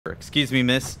Excuse me,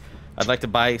 miss. I'd like to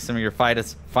buy some of your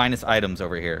finest items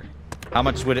over here. How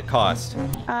much would it cost?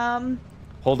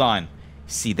 Hold on.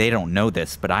 See, they don't know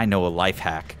this, but I know a life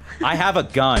hack. I have a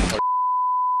gun.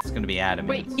 It's gonna be adamant.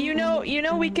 Wait, you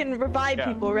know we can revive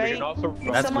people, right?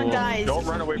 If someone dies, don't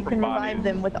run away you from can bodies. revive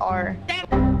them with R.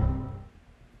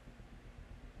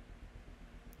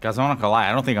 Guys, I'm not gonna lie.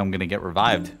 I don't think I'm gonna get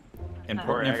revived.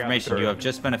 Important Alright, information. You have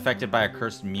just been affected by a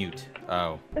cursed mute.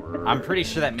 Oh. I'm pretty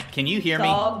sure that... Can you hear me?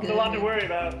 All good. A lot to worry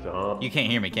about. You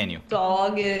can't hear me, can you? It's all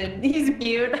good. He's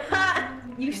mute.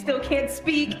 You still can't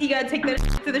speak. You gotta take that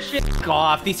to the ship. Fuck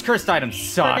off. These cursed items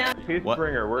suck. Heath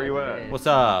Springer, where you at? What's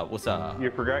up? What's up? You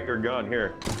forgot your gun.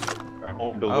 Here.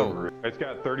 Home delivery. It's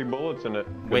got 30 bullets in it.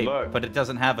 Good Wait, luck. but it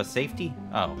doesn't have a safety?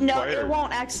 Oh. No, Fires. it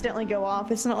won't accidentally go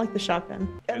off. It's not like the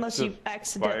shotgun. Unless you just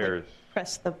accidentally fires.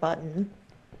 press the button.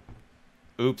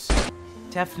 Oops.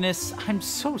 Deafness. I'm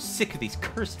so sick of these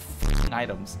cursed f***ing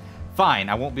items. Fine,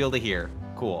 I won't be able to hear.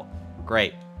 Cool.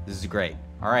 Great. This is great.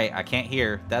 Alright, I can't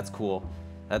hear. That's cool.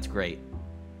 That's great.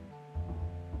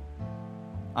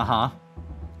 Uh-huh.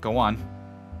 Go on.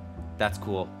 That's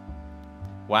cool.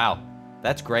 Wow.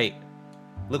 That's great.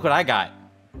 Look what I got.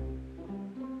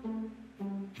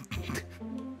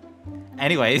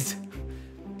 Anyways.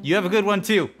 You have a good one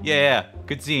too. Yeah.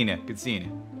 Good seeing you. Good seeing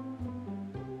you.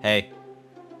 Hey.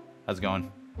 How's it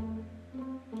going?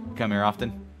 Come here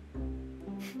often?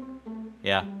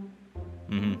 Yeah.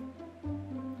 Mm-hmm.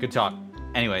 Good talk.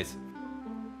 Anyways.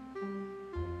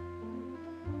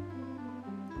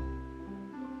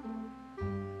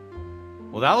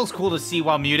 Well, that was cool to see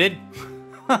while muted.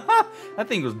 That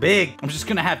thing was big. I'm just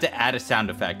gonna have to add a sound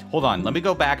effect. Hold on, let me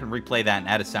go back and replay that and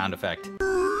add a sound effect.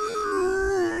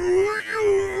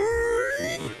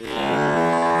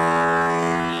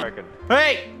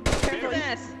 Hey!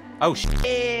 Oh, shit.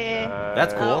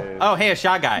 That's cool. Oh, hey, a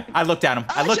shot guy. I looked at him.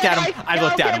 I looked at him. I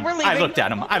looked at him. I looked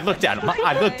at him. I looked at him.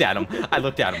 I looked at him. I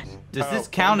looked at him. Does this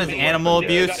count as animal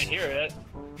abuse?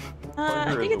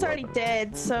 I think it's already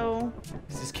dead, so...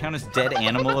 Does this count as dead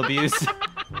animal abuse?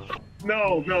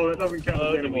 No, that doesn't count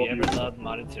as animal abuse. Love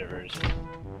modded servers.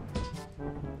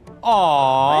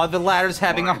 Aw, the ladder's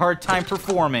having a hard time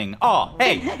performing. Oh,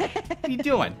 hey, what are you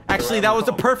doing? Actually, that was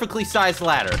a perfectly sized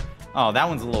ladder. Oh, that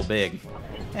one's a little big.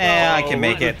 Eh, I can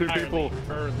make it. Two people.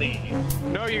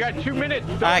 No, you got 2 minutes.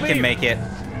 Don't I leave. can make it.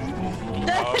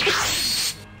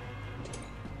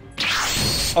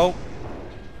 Oh.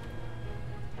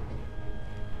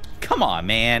 Come on,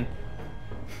 man.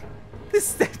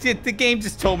 The game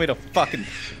just told me to fucking...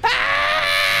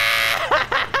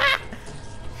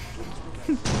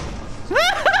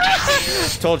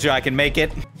 Told you I can make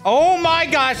it. Oh my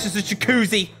gosh, it's a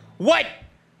jacuzzi. What?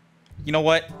 You know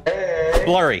what?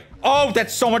 Blurry. Oh,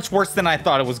 that's so much worse than I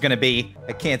thought it was gonna be.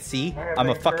 I can't see. I'm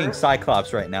a fucking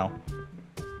Cyclops right now.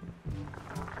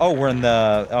 Oh, we're in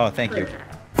the... Oh, thank you.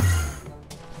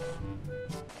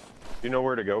 You know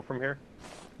where to go from here?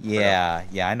 Yeah,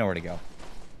 I know where to go.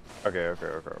 Okay.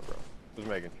 Just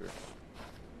making sure.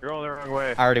 You're going the wrong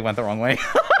way. I already went the wrong way.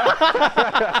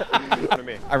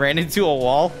 Me. I ran into a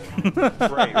wall.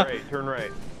 Right. Turn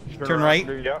right. Turn right?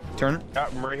 Yep. Turn.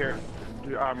 Yep, I'm right here.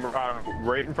 I'm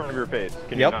right in front of your face.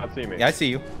 Can Yep. you not see me? Yeah, I see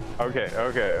you.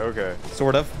 Okay.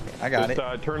 Sort of. I got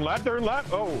it. Turn left. Turn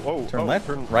left,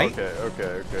 right?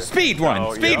 Okay. Speed run.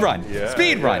 Oh, Speed yep. run. Yeah,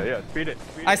 Speed run. Yeah, speed it.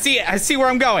 I see where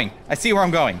I'm going.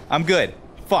 I'm good.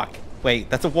 Fuck. Wait,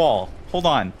 that's a wall. Hold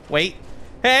on. Wait.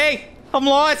 Hey, I'm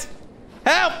lost.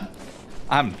 Help!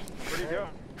 Where'd you go?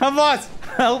 I'm lost.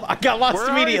 Help! I got lost Where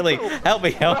are immediately. you? Help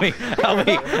me! Help me! Help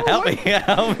me! Help me!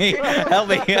 Help me! Help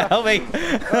me! Help me!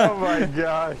 Oh my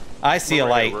gosh. I see a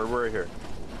light. We're right here.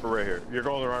 We're right here. You're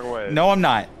going the wrong way. No, I'm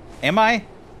not. Am I?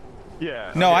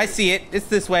 Yeah. No, okay. I see it. It's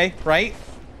this way, right?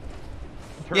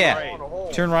 Turn Yeah.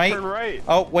 Right. Turn right. Turn right.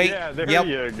 Oh, wait. Yeah, there Yep.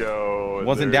 you go.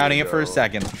 Wasn't There doubting you it for a go.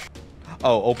 second.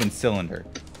 Oh, open cylinder.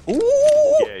 Ooh!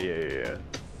 Yeah.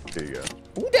 There you go.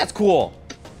 Ooh, that's cool.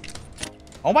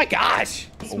 Oh my gosh!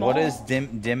 Small. What does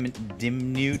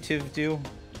diminutive do?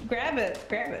 Grab it.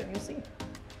 You'll see.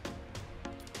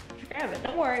 Grab it.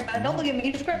 Don't worry about it. Don't look at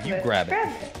me. Just grab You it. grab it.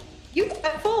 Grab it.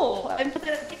 I'm full.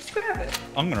 Just grab it.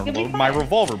 I'm gonna You'll be load my fine.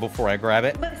 revolver before I grab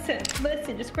it. Listen.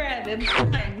 Just grab it.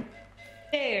 Fine.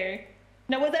 There.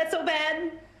 Now, was that so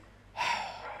bad?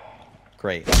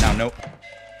 Great. Now, no.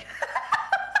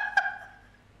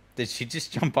 Did she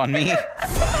just jump on me?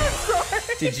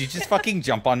 Did you just fucking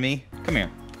jump on me? Come here.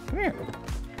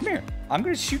 I'm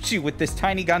gonna shoot you with this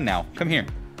tiny gun now. Come here.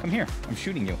 I'm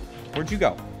shooting you. Where'd you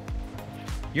go?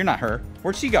 You're not her.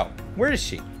 Where'd she go? Where is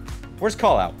she? Where's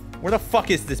Call Out? Where the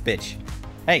fuck is this bitch?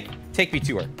 Hey, take me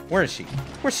to her. Where is she?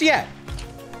 Where's she at?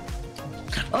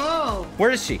 Oh.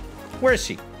 Where is she? Where is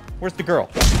she? Where's the girl?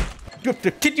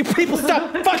 Can you people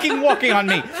stop fucking walking on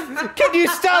me? Can you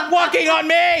stop walking on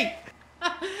me?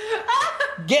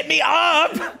 Get me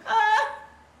up!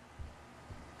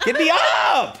 Get me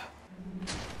up!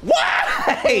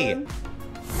 Why?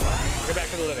 Get back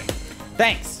to the living.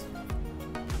 Thanks.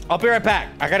 I'll be right back.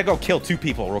 I gotta go kill 2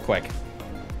 people real quick.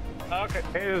 Okay.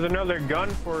 Hey, there's another gun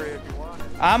for you if you want it.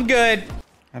 I'm good.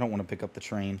 I don't want to pick up the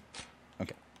train.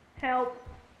 Okay. Help.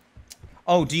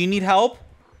 Oh, do you need help?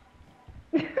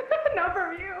 Not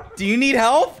from you. Do you need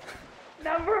help?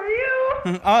 Not from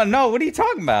you. Oh, no. What are you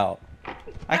talking about?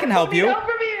 I can help you. Not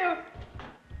from you.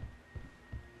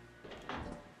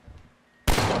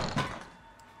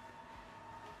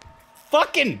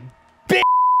 Fucking bitch.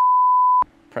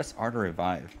 Press R to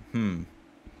revive.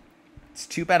 It's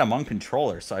too bad I'm on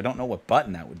controller, so I don't know what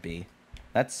button that would be.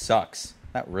 That sucks.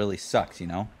 That really sucks, you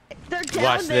know? They're down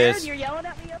Watch there this. and you're yelling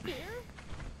at me up here?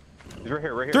 He's right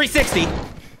here, right here. 360.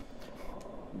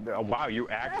 Oh, wow, you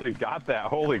actually got that.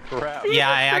 Holy crap. Yeah,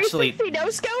 I actually. 360 no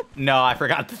scope? No, I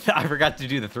forgot. I forgot to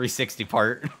do the 360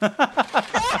 part.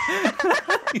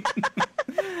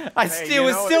 It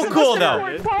was still cool though.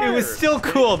 It was still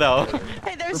cool though.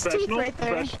 Hey, there's teeth right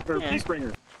there.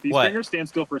 Peacebringer. What? Peacebringer, stand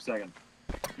still for a second.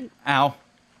 Ow.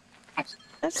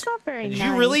 That's not very Did nice.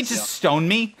 you really just stone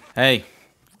me? Hey,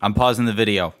 I'm pausing the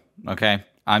video, okay?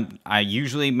 I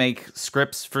usually make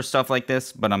scripts for stuff like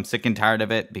this, but I'm sick and tired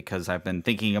of it because I've been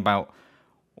thinking about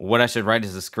what I should write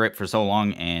as a script for so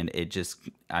long, and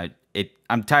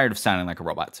I'm tired of sounding like a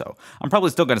robot, so I'm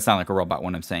probably still gonna sound like a robot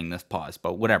when I'm saying this pause,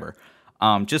 but whatever.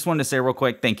 Just wanted to say real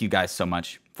quick, thank you guys so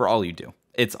much for all you do.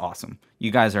 It's awesome.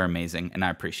 You guys are amazing, and I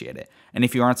appreciate it. And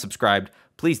if you aren't subscribed,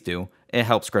 please do. It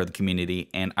helps grow the community,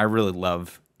 and I really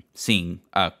love seeing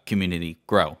a community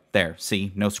grow. There,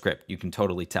 see? No script. You can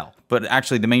totally tell. But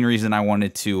actually, the main reason I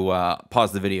wanted to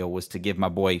pause the video was to give my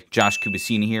boy Josh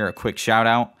Kubicina here a quick shout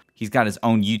out. He's got his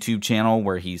own YouTube channel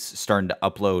where he's starting to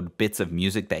upload bits of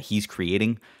music that he's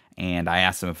creating, and I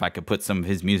asked him if I could put some of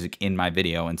his music in my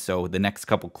video, and so the next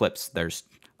couple clips, there's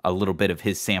a little bit of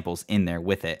his samples in there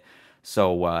with it.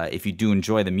 So if you do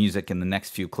enjoy the music in the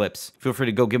next few clips, feel free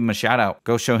to go give him a shout out.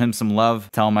 Go show him some love.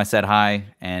 Tell him I said hi,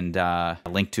 and a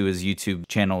link to his YouTube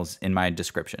channel is in my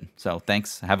description. So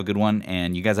thanks, have a good one,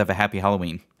 and you guys have a happy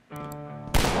Halloween.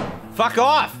 Fuck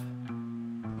off!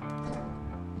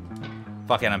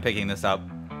 Fuck it, I'm picking this up.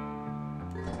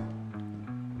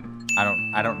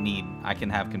 I can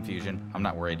have confusion. I'm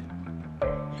not worried.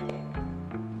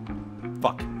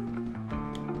 Fuck.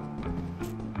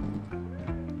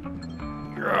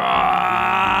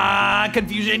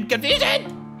 Confusion!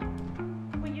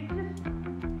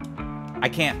 I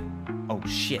can't. Oh,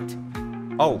 shit.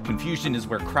 Oh, confusion is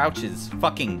where crouch is.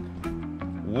 Fucking.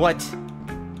 What?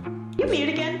 You mute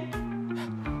again?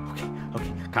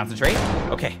 Okay. Concentrate.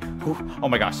 Okay. Whew. Oh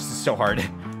my gosh, this is so hard.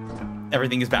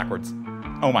 Everything is backwards.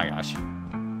 Oh my gosh.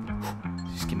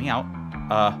 Just get me out.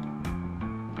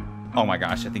 Oh my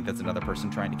gosh, I think that's another person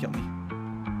trying to kill me.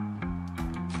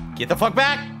 Get the fuck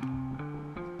back!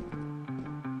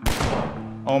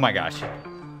 Oh my gosh.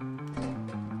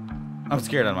 I'm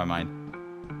scared out of my mind.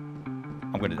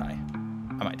 I'm gonna die.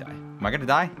 I might die. Am I gonna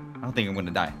die? I don't think I'm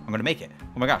gonna die. I'm gonna make it.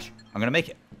 Oh my gosh. I'm gonna make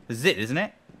it. This is it, isn't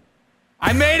it?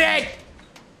 I made it!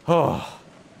 Oh.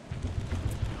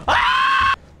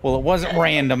 Ah! Well, it wasn't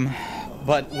random,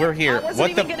 but we're here. I wasn't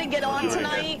even gonna get on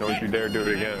tonight. Don't you dare do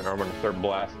it again, or I'm gonna start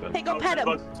blasting. Hey, go pet him.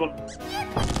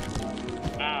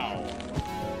 Ow.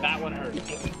 That one hurt.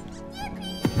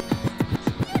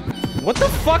 What the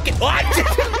fuck? What?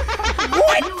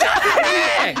 What the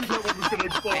heck?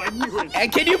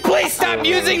 Can you please stop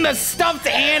using the stuffed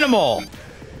animal?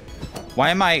 Why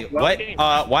am I,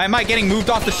 why am I getting moved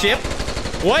off the ship?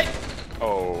 What?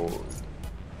 Oh.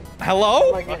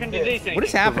 Hello? What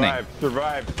is happening?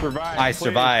 Survive. I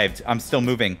survived. I'm still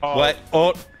moving. Oh. What?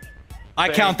 Oh. I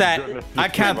count that. I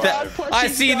count that. I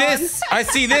see this. I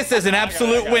see this as an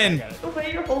absolute win. The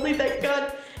way you're holding that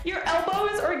gun, your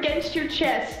elbows are against your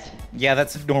chest. Yeah,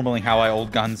 that's normally how I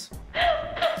hold guns.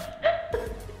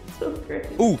 So great.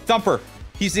 Ooh, Thumper.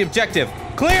 He's the objective.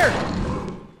 Clear!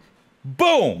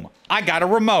 Boom! I got a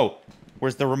remote.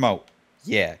 Where's the remote?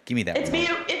 Yeah, give me that It's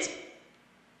remote. mute.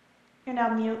 You're now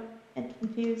mute and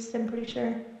confused, I'm pretty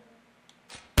sure.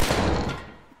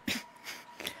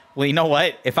 Well, you know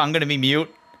what? If I'm gonna be mute,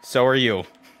 so are you.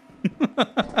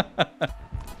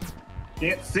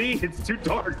 Can't see. It's too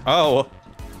dark. Oh.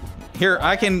 Here,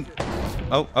 I can...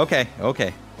 Oh, okay.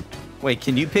 Wait,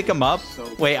 can you pick him up?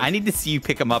 Wait, I need to see you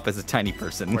pick him up as a tiny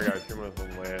person. Oh my gosh, you must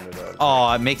have landed up.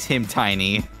 Oh, it makes him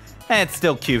tiny. It's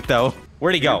still cute, though.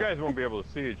 Where'd he go? You guys won't be able to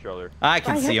see each other. I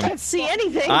can see him. I can't see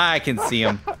anything. I can see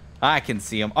him. I can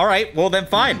see him. All right, well then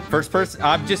fine. First person.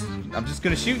 I'm just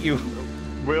gonna shoot you.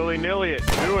 Willy-nilly it.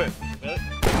 Do it.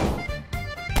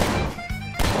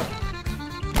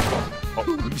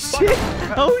 Oh shit!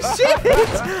 Oh shit!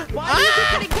 Why are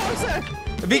you getting closer?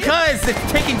 Because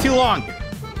it's taking too long.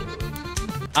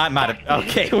 I'm out of.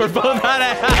 Okay, we're both out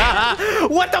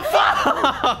of. What the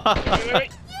fuck?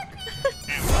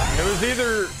 It was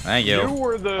either Thank you.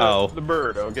 or the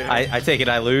bird. Okay. I take it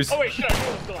I lose. Oh wait, shit! I knew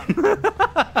it was still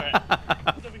on.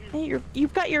 Hey,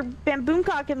 you've got your bamboo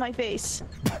cock in my face.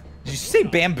 Did you say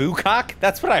bamboo cock?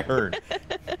 That's what I heard.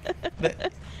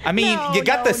 I mean, No, you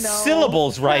got no, the no.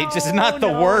 syllables right, just not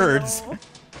the No, words. no.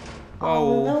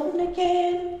 Oh. Alone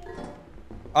again.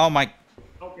 Oh my.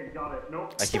 Okay, got it.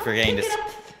 Nope. I keep forgetting to.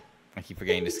 I keep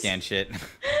forgetting to scan shit.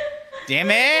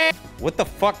 Damn it! What the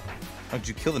fuck? Oh, did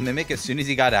you kill the mimic as soon as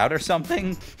he got out or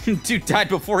something? Dude died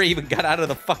before he even got out of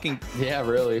the fucking. Yeah,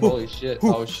 really. Holy shit.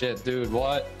 Oh shit, dude.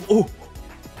 What? Oh.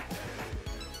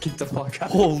 Get the fuck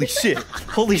out. Holy shit.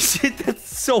 Holy shit.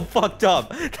 That's so fucked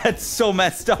up. That's so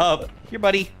messed up. Here,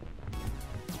 buddy.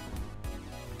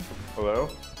 Hello.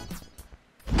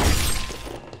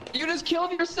 You just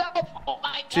killed yourself. Oh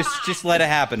my god. Just let it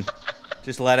happen.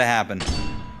 Just let it happen.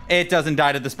 It doesn't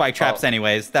die to the spike traps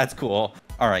anyways. That's cool.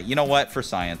 All right, you know what? For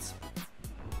science.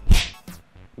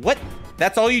 What?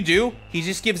 That's all you do? He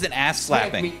just gives an ass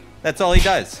slapping. That's all he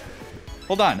does.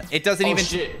 Hold on. It doesn't even...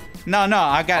 Shit. No,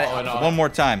 I got it. No. One more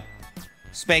time.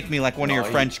 Spank me like one of your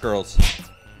French girls.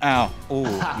 Ow. Ooh,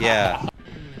 yeah.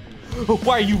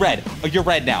 Why are you red? Oh, you're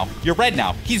red now. You're red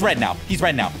now. He's red now. He's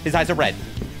red now. His eyes are red.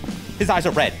 His eyes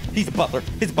are red. He's a butler.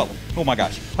 He's a butler. Oh my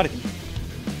gosh. How did...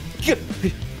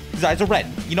 His eyes are red.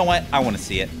 You know what? I want to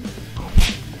see it.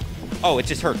 Oh, it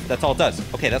just hurts. That's all it does.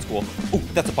 Okay, that's cool. Ooh,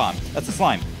 that's a bomb. That's a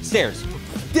slime. Stairs.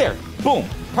 There. Boom.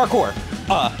 Parkour.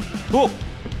 Oh.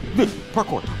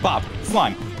 Parkour. Bob.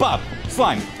 Slime. Bob.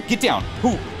 Slime. Get down.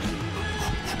 Who?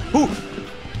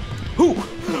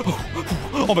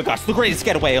 Oh my gosh, the greatest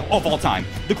getaway of all time.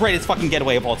 The greatest fucking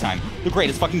getaway of all time. The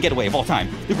greatest fucking getaway of all time.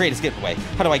 The greatest getaway.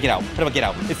 How do I get out? How do I get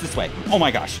out? It's this way. Oh my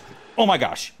gosh. Oh my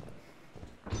gosh.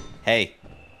 Hey.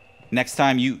 Next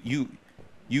time you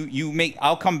make,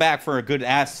 I'll come back for a good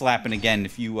ass slapping again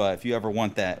if you ever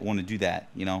want to do that,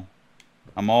 you know.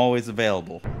 I'm always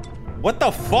available. What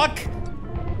the fuck?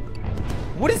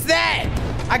 What is that?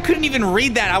 I couldn't even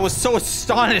read that. I was so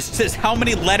astonished at how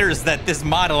many letters that this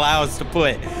mod allows to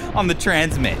put on the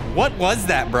transmit. What was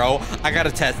that, bro? I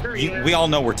gotta test. We all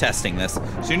know we're testing this.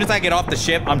 As soon as I get off the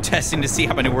ship, I'm testing to see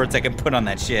how many words I can put on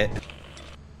that shit.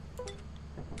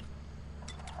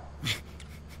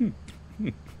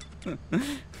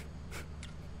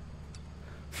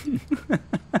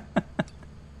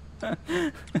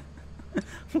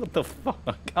 What the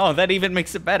fuck? Oh, that even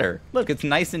makes it better. Look, it's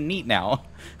nice and neat now.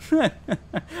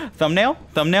 Thumbnail?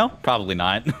 Thumbnail? Probably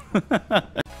not.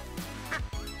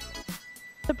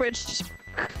 The bridge just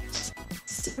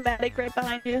cinematic right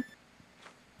behind you.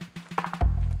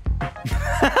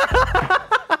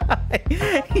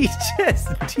 He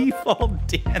just default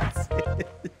dances.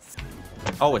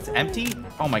 Oh, it's empty?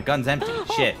 Oh, my gun's empty.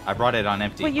 Shit, I brought it on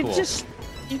empty. Well, you cool. just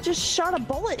shot a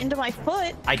bullet into my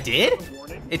foot. I did?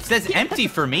 It says empty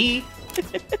for me.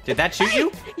 Did that shoot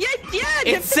you? Yeah.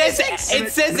 It says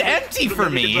empty for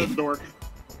me.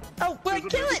 Oh, well,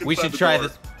 kill it. We should try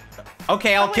this.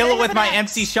 Okay, I'll kill it with my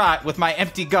empty shot, with my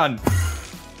empty gun.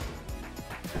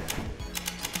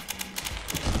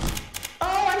 Oh,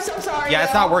 I'm so sorry. Yeah,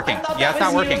 it's not working. Yeah, it's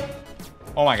not working. You.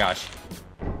 Oh my gosh.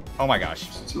 Oh my gosh.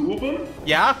 Two of them?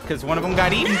 Yeah, because one of them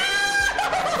got eaten.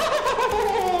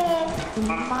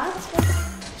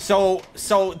 So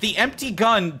the empty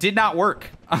gun did not work.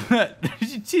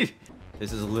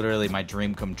 This is literally my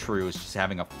dream come true, is just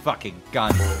having a fucking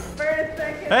gun. For a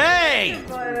second. Hey!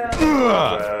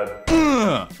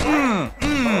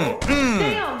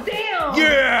 Damn.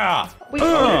 Yeah! We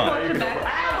punch him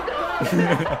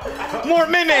back. More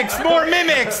mimics! More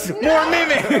mimics! More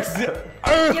mimics!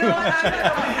 You know what?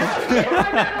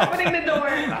 I'm not opening the door.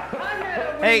 I'm not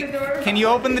opening Hey, the door. can you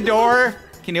open the door?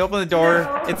 Can you open the door?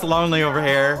 No. It's lonely over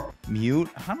here. Mute?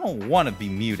 I don't want to be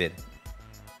muted.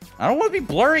 I don't want to be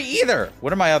blurry either.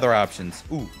 What are my other options?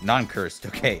 Ooh, non-cursed.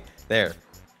 Okay, there.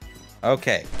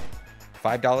 Okay.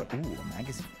 $5. Ooh, a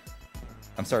magazine.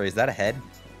 I'm sorry, is that a head?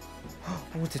 Oh,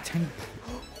 it's a tiny...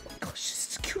 Oh my gosh, this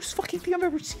is the cutest fucking thing I've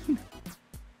ever seen.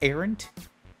 Errant?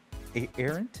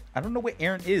 Errant? I don't know what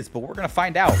errant is, but we're going to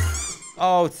find out.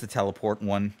 Oh, it's the teleport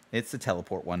one. It's the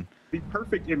teleport one. The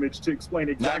perfect image to explain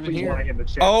exactly why in the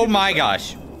chat. Oh my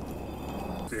gosh.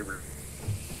 Favorite.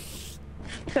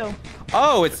 Who?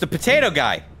 Oh, it's the potato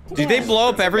guy. Do they blow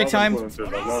up every time? No,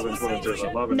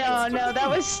 that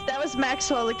was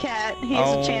Maxwell the cat. He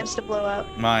has a chance to blow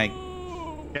up. My.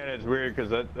 And it's weird because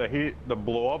the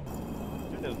blow up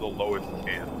is the lowest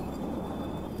chance.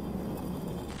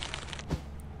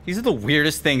 These are the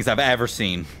weirdest things I've ever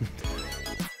seen.